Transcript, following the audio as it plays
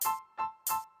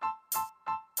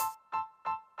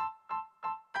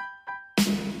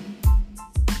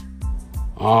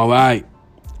All right,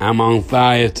 I'm on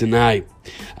fire tonight.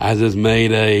 I just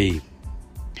made a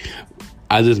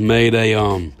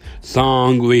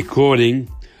song recording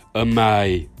of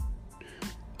my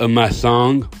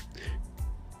song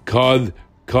called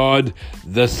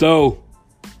The Soul.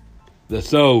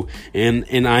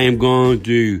 And I am going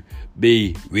to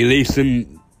be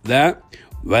releasing that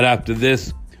right after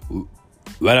this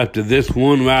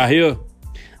one right here.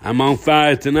 I'm on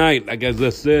fire tonight, like I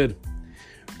just said.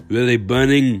 Really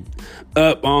burning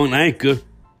up on Anchor.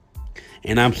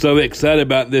 And I'm so excited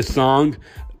about this song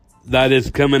that is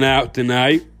coming out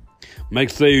tonight.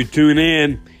 Make sure you tune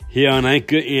in here on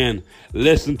Anchor and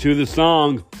listen to the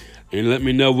song and let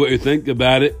me know what you think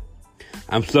about it.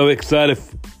 I'm so excited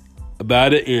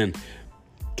about it and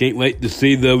can't wait to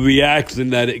see the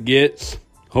reaction that it gets.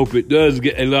 Hope it does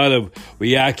get a lot of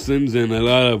reactions and a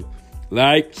lot of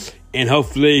likes and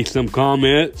hopefully some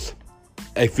comments,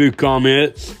 a few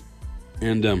comments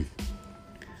and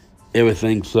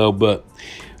everything. So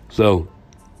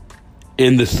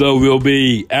and the show will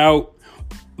be out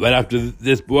right after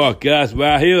this broadcast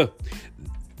right here.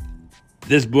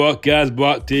 This broadcast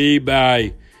brought to you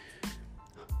by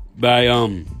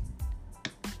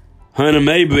Hunter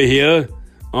Mabry here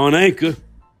on Anchor.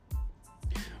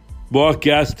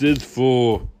 Broadcasters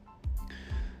for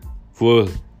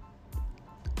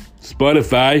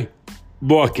Spotify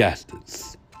broadcasters.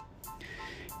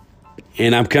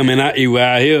 And I'm coming at you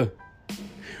right here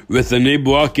with a new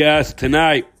broadcast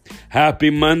tonight. Happy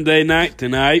Monday night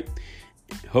tonight.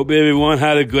 Hope everyone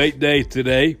had a great day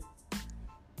today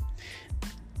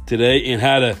and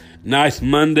had a nice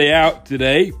Monday out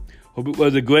today. Hope it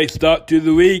was a great start to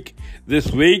the week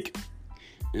this week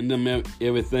and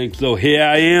everything. So here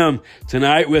I am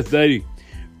tonight with a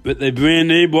brand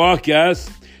new broadcast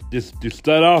just to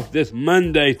start off this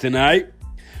Monday tonight,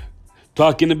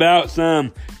 talking about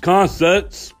some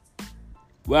concerts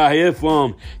right here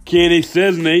from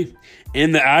Chesney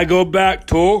in the I Go Back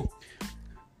tour.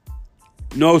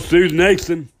 No Sioux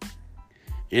Nation.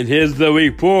 And here's the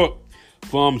report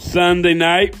from Sunday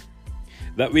night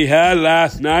that we had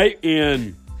last night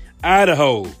in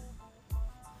Idaho.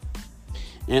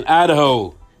 In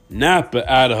Idaho,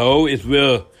 Napa, Idaho is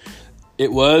where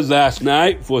it was last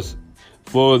night for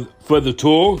the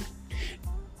tour.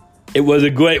 It was a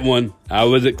great one. I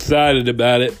was excited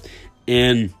about it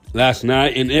and last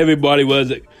night, and everybody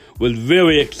was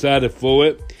very excited for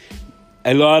it.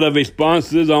 A lot of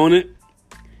responses on it,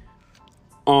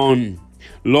 on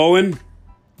Lauren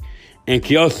and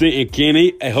Kelsey and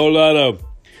Kenny. A whole lot of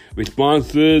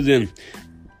responses and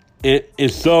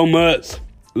so much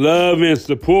love and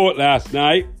support last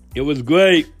night. It was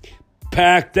great.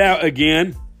 Packed out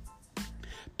again.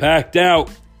 Packed out.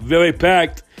 Very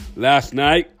packed last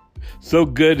night. So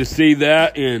good to see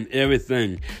that and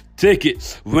everything.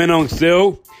 Tickets went on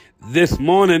sale this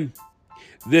morning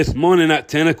at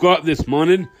 10 o'clock this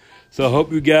morning. So I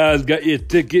hope you guys got your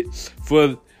tickets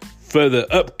for the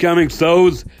upcoming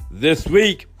shows this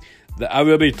week that I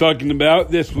will be talking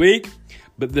about this week.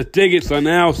 But the tickets are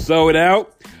now sold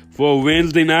out for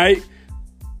Wednesday night,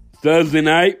 Thursday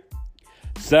night,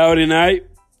 Saturday night,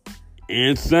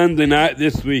 and Sunday night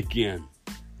this weekend.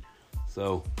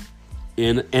 So,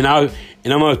 and I'm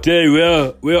gonna tell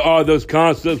you where all those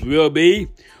concerts will be.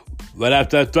 Right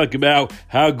after I talk about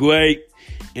how great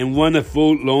and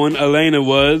wonderful Lauren Elena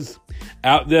was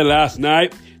out there last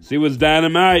night. She was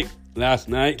dynamite last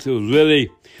night. She was really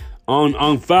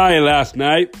on fire last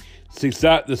night. She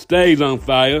set the stage on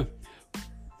fire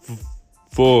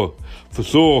for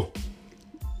sure.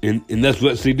 And that's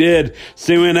what she did.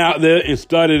 She went out there and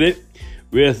started it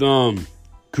with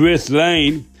Chris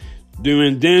Lane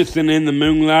doing Dancing in the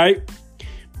Moonlight.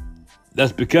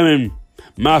 That's becoming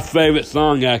my favorite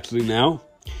song actually now.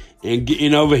 And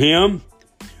Getting Over Him,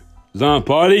 Zon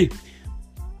Party,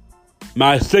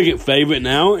 my second favorite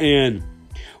now. And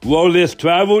Roll Less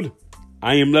Traveled,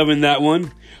 I am loving that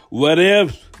one. What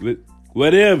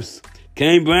Ifs,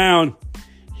 Kane Brown,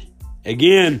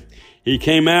 again, he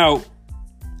came out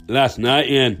last night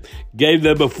and gave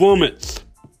the performance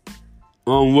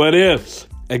on What Ifs.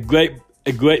 A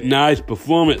great nice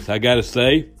performance, I gotta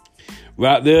say.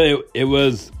 Right there, it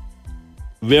was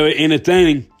very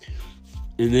entertaining.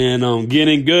 And then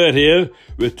Getting Good here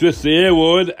with Trisha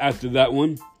Airwood after that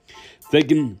one.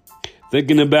 Thinking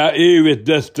About You with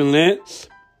Dustin Lance.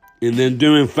 And then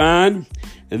Doing Fine.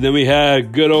 And then we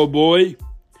had Good Old Boy.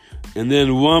 And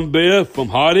then One Beer from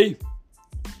Hardy.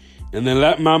 And then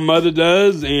Like My Mother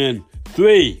Does. And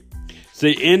 3.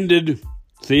 She ended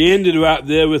right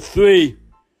there with 3.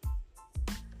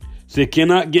 She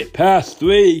cannot get past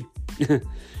 3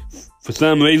 for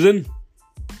some reason.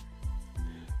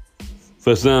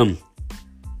 for some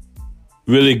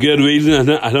really good reason.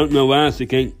 I don't know why she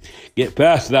can't get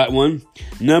past that one.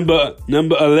 Number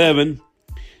 11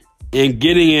 and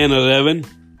getting in 11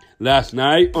 last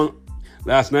night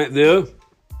there.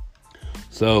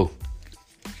 So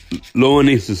Lauren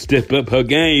needs to step up her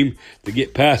game to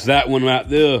get past that one right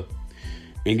there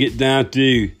and get down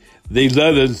to these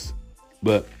others.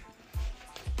 But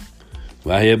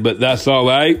right here, but that's all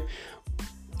right.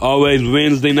 Always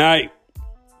Wednesday night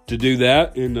to do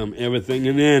that and everything.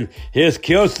 And then here's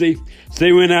Kelsey.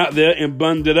 She went out there and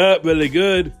bunned it up really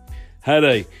good. Had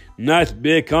a nice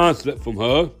big concert from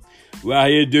her. Right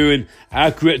here doing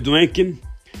I Quit Drinking,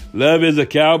 Love is a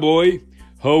Cowboy,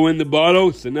 Hoe in the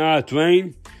Bottle, Sanaa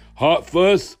Twain, Hot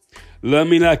Fuss, Love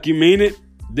Me Like You Mean It,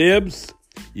 Dibs,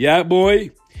 Yeah Boy,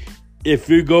 If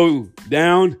You Go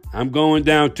Down, I'm Going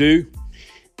Down Too,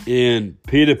 and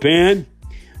Peter Pan,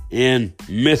 and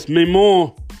Miss Me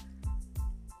More.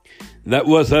 That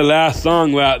was her last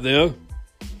song right there.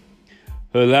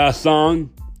 Her last song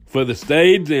for the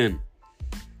stage, and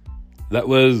that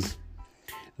was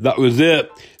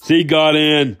it. She got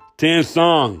in 10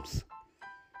 songs.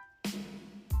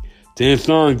 10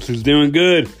 songs. She's doing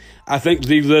good. I think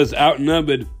she was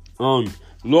outnumbered on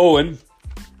Lauren.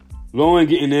 Lauren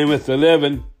getting in with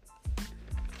 11.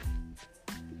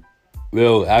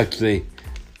 Well, actually,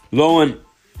 Lauren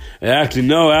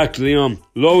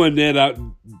did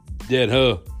outdid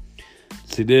her.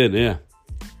 She did, yeah.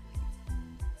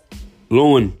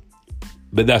 Lauren,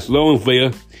 but that's Lauren for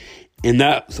you. And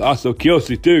that's also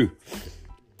Kelsey too.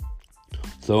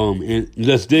 So and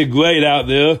just did great out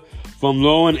there from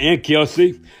Lauren and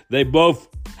Kelsey. They both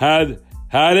had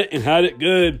it and had it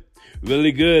good,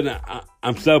 really good.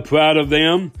 I'm so proud of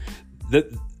them that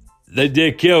they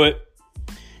did kill it.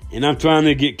 And I'm trying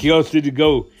to get Kelsey to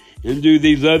go and do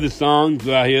these other songs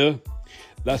right here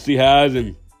that she has.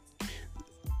 And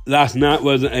last night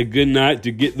wasn't a good night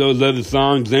to get those other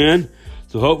songs in.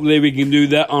 So hopefully we can do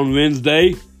that on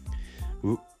Wednesday.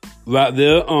 Right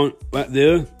there on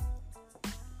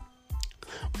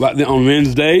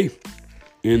Wednesday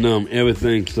and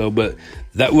everything. So, but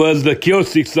that was the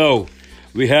Kelsey show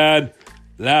we had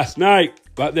last night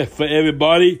right there for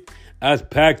everybody, as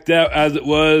packed out as it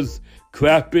was,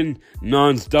 crapping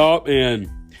nonstop, and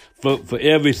for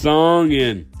every song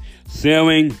and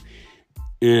selling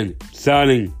and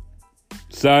signing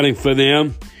for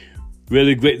them.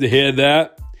 Really great to hear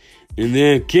that. And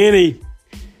then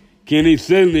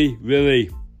Chesney really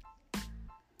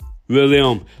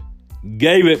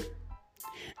gave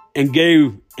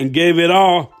it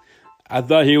all. I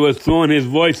thought he was throwing his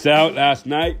voice out last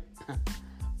night,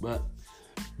 but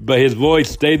his voice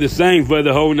stayed the same for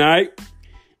the whole night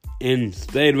and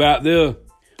stayed right there.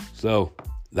 So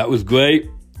that was great.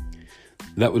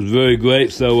 That was very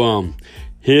great. So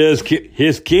here's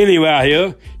Chesney right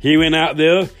here. He went out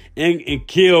there and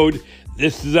killed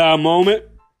This Is Our Moment.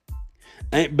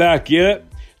 Ain't Back Yet,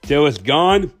 Till It's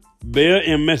Gone, Beer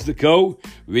in Mexico,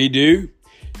 Redo,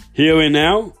 Here and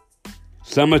Now,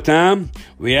 Summertime,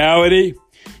 Reality,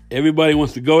 Everybody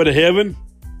Wants to Go to Heaven,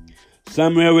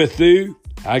 Somewhere With You,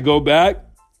 I Go Back,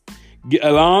 Get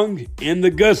Along, and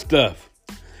the Good Stuff.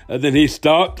 And then he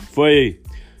stopped for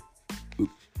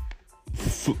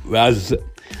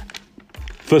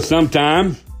some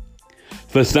time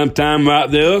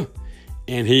right there,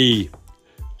 and he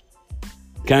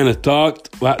kind of talked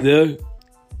right there,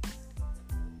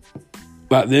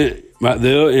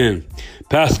 and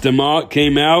Pastor Mark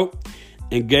came out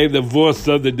and gave the voice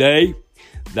of the day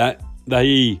that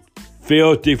he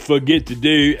failed to forget to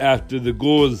do after the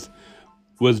goals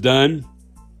was done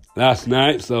last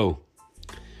night. So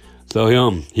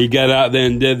he got out there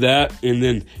and did that, and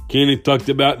then Kenny talked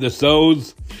about the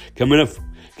souls coming up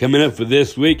for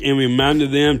this week and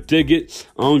reminded them tickets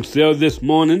on sale this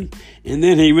morning. And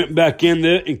then he went back in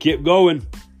there and kept going.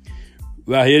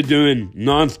 Right here doing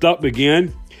nonstop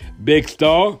again. Big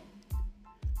Star,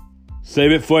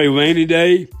 Save It for a Rainy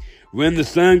Day, When the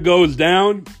Sun Goes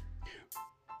Down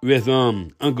with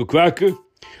Uncle Cracker,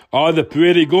 All the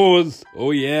Pretty Girls.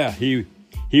 Oh yeah,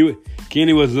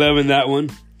 Kenny was loving that one.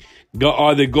 Got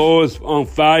All the Girls on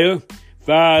Fire,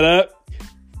 Fired Up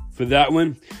for that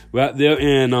one. Right there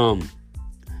in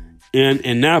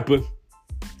Napa,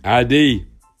 ID.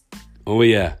 Oh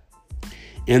yeah.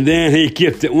 And then he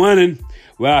kept it running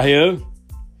right here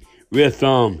with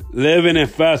Living and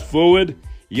Fast Forward,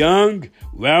 Young,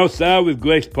 Wild Side with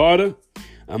Grace Potter,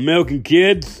 American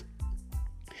Kids,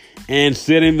 and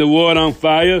Setting the World on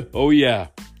Fire. Oh yeah.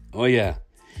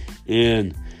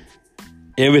 And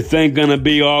Everything Gonna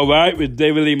Be Alright with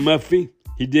David Lee Murphy.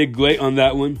 He did great on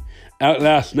that one. Out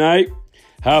last night.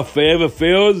 How Forever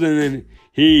Feels, and then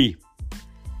he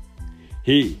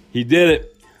did it.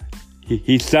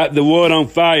 He set the world on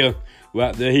fire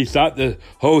right there. He set the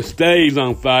whole stage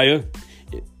on fire.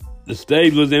 The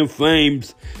stage was in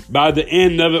flames by the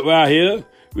end of it right here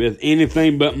with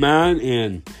Anything But Mine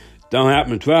and Don't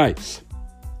Happen Twice.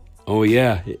 Oh,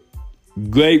 yeah.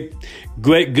 Great,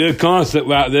 good concert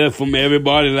right there from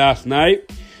everybody last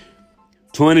night.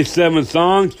 27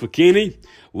 songs for Kenny.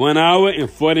 1 hour and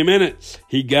 40 minutes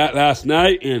he got last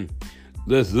night, and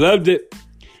just loved it.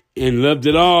 And loved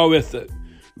it all with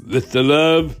the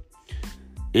love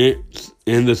and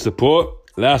the support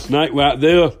last night right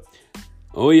there.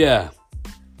 Oh, yeah.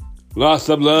 Lots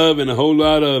of love and a whole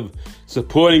lot of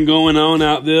supporting going on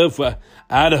out there for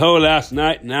Idaho last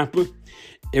night, Napa.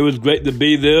 It was great to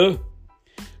be there.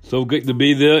 So great to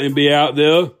be there and be out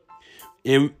there.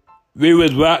 And we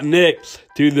was right next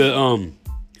to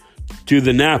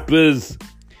the Napa's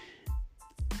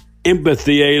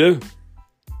amphitheater.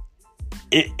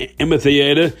 It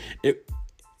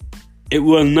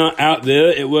was not out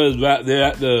there. It was right there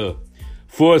at the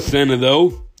Ford Center,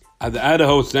 though, at the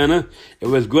Idaho Center. It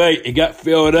was great. It got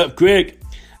filled up quick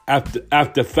after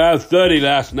 5:30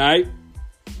 last night,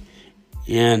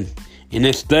 and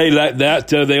it stayed like that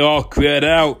till they all cleared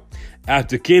out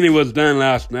after Kenny was done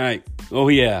last night. Oh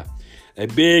yeah, a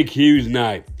big, huge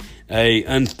night, a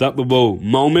unstoppable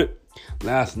moment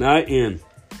last night, and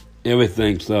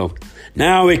everything. So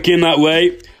now we cannot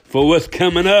wait for what's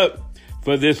coming up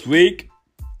for this week.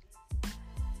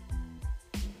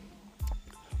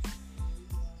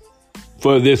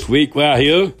 For this week right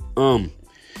here,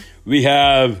 we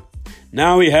have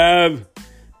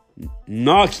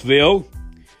Knoxville,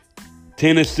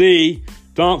 Tennessee,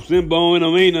 Thompson Bowen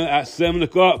Arena at 7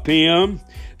 o'clock p.m.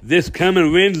 this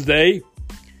coming Wednesday,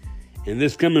 and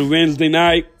this coming Wednesday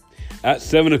night at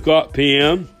 7 o'clock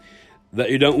p.m.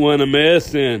 that you don't want to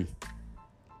miss. And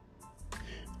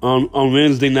on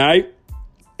Wednesday night,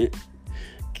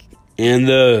 and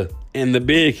the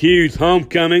big, huge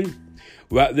homecoming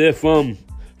right there for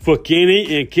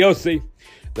Kenny and Kelsey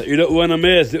that you don't want to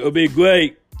miss. It will be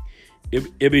great.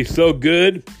 It'll be so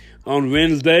good on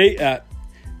Wednesday at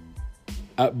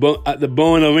the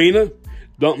Bowen Arena.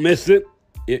 Don't miss it.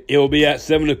 It will be at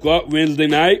 7 o'clock Wednesday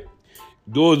night.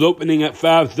 Doors opening at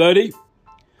 5:30.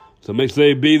 So make sure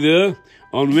you be there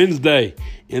on Wednesday.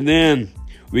 And then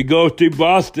we go to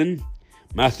Boston,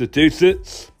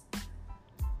 Massachusetts,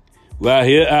 right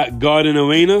here at Garden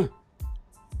Arena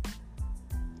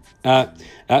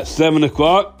at 7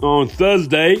 o'clock on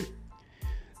Thursday.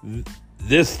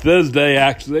 This Thursday,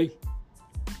 actually,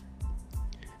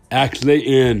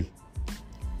 and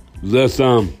that's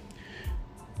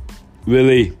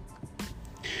really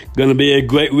gonna be a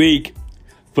great week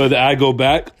for the I Go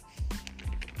Back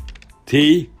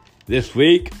tea this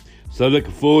week. So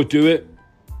looking forward to it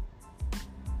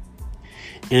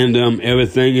and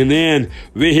everything. And then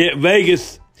we hit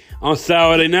Vegas on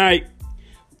Saturday night,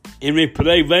 and we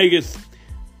play Vegas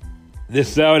this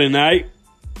Saturday night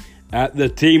at the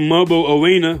T-Mobile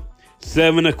Arena,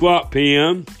 7 o'clock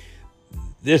p.m.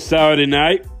 this Saturday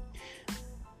night.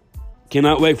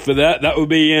 Cannot wait for that. That will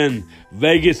be in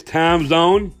Vegas time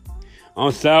zone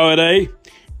on Saturday,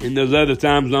 and those other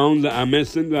time zones that I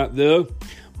mentioned right there,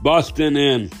 Boston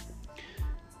and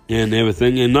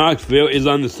everything. And Knoxville is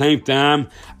on the same time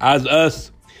as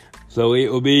us, so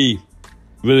it will be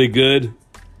really good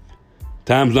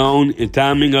time zone and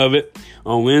timing of it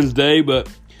on Wednesday, but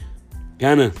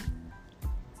kind of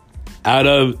out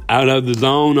of the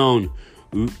zone on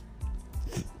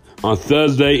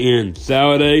Thursday and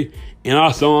Saturday. And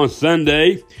also on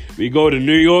Sunday, we go to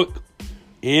New York,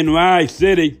 NY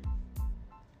City,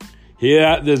 here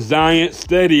at the Giant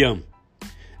Stadium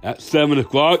at 7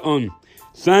 o'clock on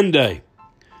Sunday.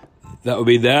 That will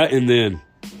be that. And then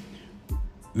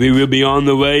we will be on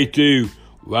the way to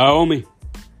Wyoming,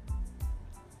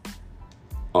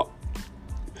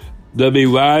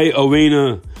 WY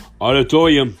Arena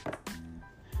Auditorium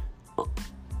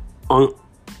out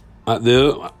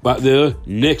there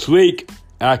next week,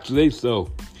 actually.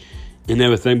 So and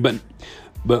everything, but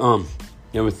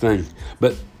everything,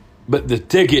 but the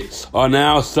tickets are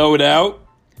now sold out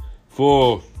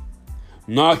for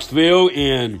Knoxville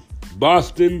and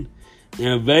Boston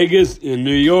and Vegas and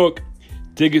New York.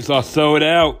 Tickets are sold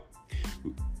out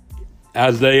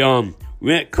as they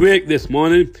went quick this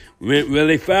morning, went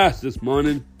really fast this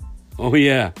morning. Oh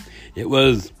yeah, it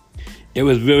was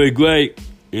really great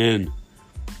and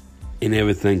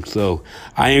everything. So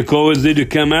I encourage you to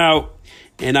come out,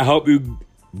 and I hope you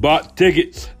bought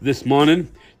tickets this morning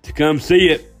to come see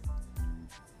it.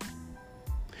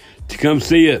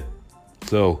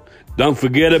 So don't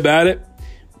forget about it.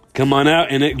 Come on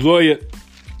out and enjoy it.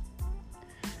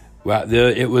 Right there,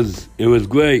 it was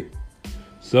great.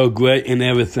 So great and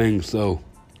everything, so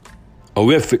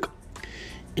horrific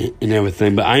and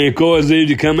everything. But I encourage you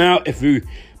to come out if you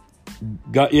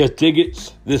got your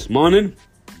tickets this morning.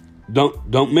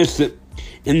 Don't miss it.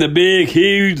 In the big,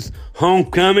 huge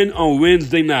homecoming on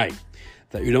Wednesday night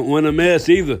that you don't want to miss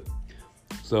either.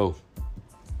 So,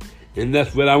 and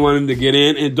that's what I wanted to get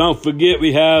in. And don't forget,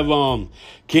 we have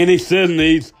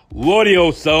Chesney's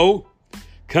rodeo show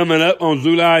coming up on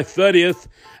July 30th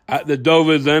at the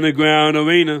Dover's Underground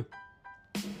Arena.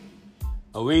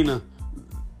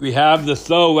 We have the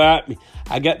show right.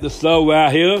 I got the show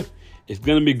right here. It's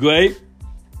gonna be great.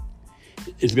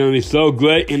 It's gonna be so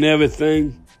great and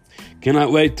everything.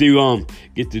 Cannot wait to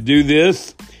get to do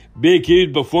this. Big,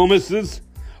 huge performances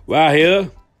right here.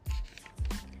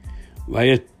 Right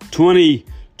here,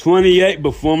 28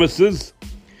 performances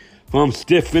from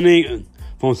Stephanie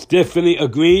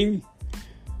Green,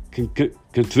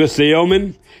 Patricia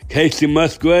Yeoman, Casey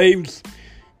Musgraves,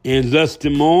 and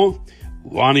Justin Moore,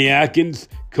 Ronnie Atkins,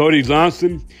 Cody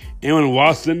Johnson, Aaron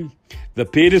Watson, the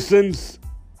Petersons,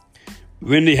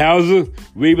 Wendy Hauser,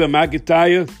 Reba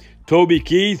McIntyre, Toby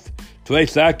Keith,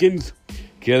 Trace Atkins,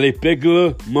 Kelly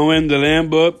Pickler, Miranda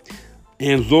Lambert,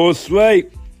 and Zoe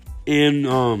Slate,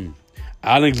 and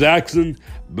Alex Jackson,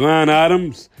 Brian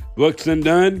Adams, Brooks and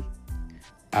Dunn,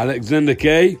 Alexander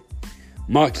Kay,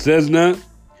 Mark Cessna,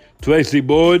 Tracy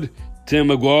Board, Tim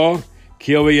McGraw,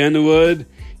 Kelly Underwood,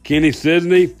 Kenny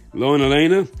Chesney, Lauren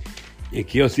Elena, and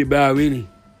Kelsey Ballerini.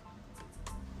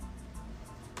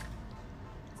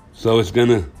 So it's going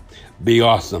to be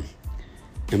awesome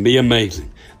and be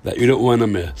amazing that you don't want to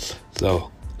miss.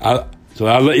 So I'll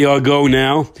let y'all go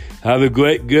now. Have a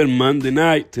great, good Monday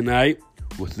night tonight.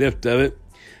 What's left of it.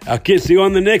 I'll catch you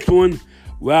on the next one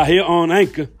right here on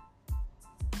Anchor.